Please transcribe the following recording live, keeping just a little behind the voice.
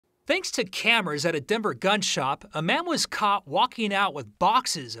Thanks to cameras at a Denver gun shop, a man was caught walking out with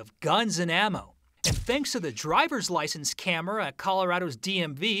boxes of guns and ammo. And thanks to the driver's license camera at Colorado's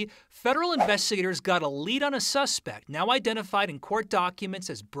DMV, federal investigators got a lead on a suspect, now identified in court documents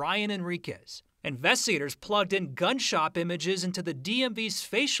as Brian Enriquez. Investigators plugged in gun shop images into the DMV's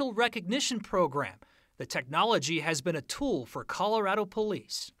facial recognition program. The technology has been a tool for Colorado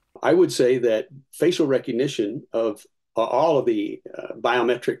police. I would say that facial recognition of all of the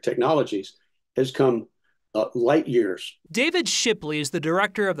biometric technologies has come light years. David Shipley is the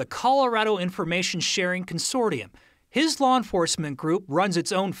director of the Colorado Information Sharing Consortium. His law enforcement group runs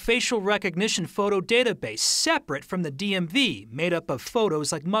its own facial recognition photo database separate from the DMV, made up of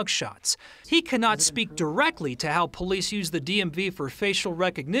photos like mugshots. He cannot speak directly to how police use the DMV for facial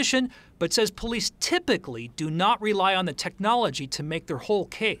recognition, but says police typically do not rely on the technology to make their whole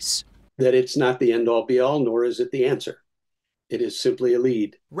case. That it's not the end-all be-all, nor is it the answer. It is simply a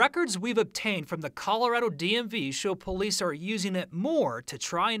lead. Records we've obtained from the Colorado DMV show police are using it more to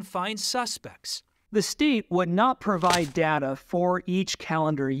try and find suspects. The state would not provide data for each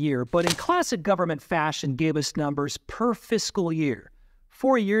calendar year, but in classic government fashion gave us numbers per fiscal year.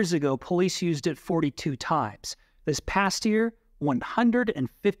 4 years ago, police used it 42 times. This past year,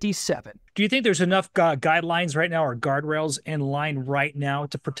 157. Do you think there's enough guidelines right now or guardrails in line right now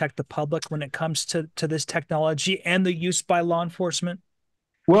to protect the public when it comes to this technology and the use by law enforcement?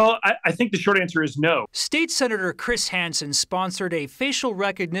 Well, I think the short answer is no. State Senator Chris Hansen sponsored a facial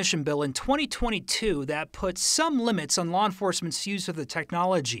recognition bill in 2022 that puts some limits on law enforcement's use of the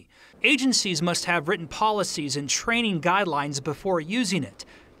technology. Agencies must have written policies and training guidelines before using it.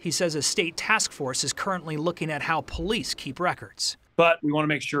 He says a state task force is currently looking at how police keep records. But we want to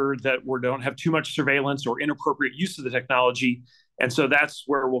make sure that we don't have too much surveillance or inappropriate use of the technology. And so that's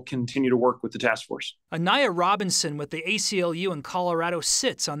where we'll continue to work with the task force. Anaya Robinson with the ACLU in Colorado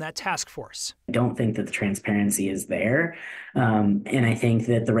sits on that task force. I don't think that the transparency is there. And I think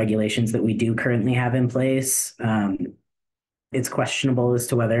that the regulations that we do currently have in place, it's questionable as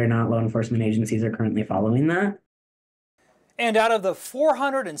to whether or not law enforcement agencies are currently following that. And out of the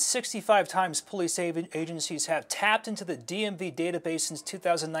 465 times police agencies have tapped into the DMV database since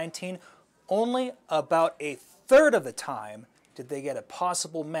 2019, only about a third of the time did they get a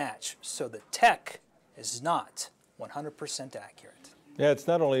possible match. So the tech is not 100% accurate. Yeah, it's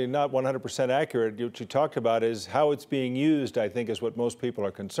not only not 100% accurate, what you talked about is how it's being used, I think, is what most people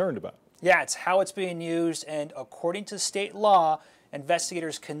are concerned about. Yeah, it's how it's being used, and according to state law,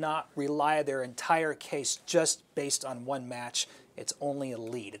 investigators cannot rely their entire case just based on one match. It's only a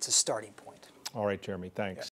lead. It's a starting point. All right, Jeremy, thanks.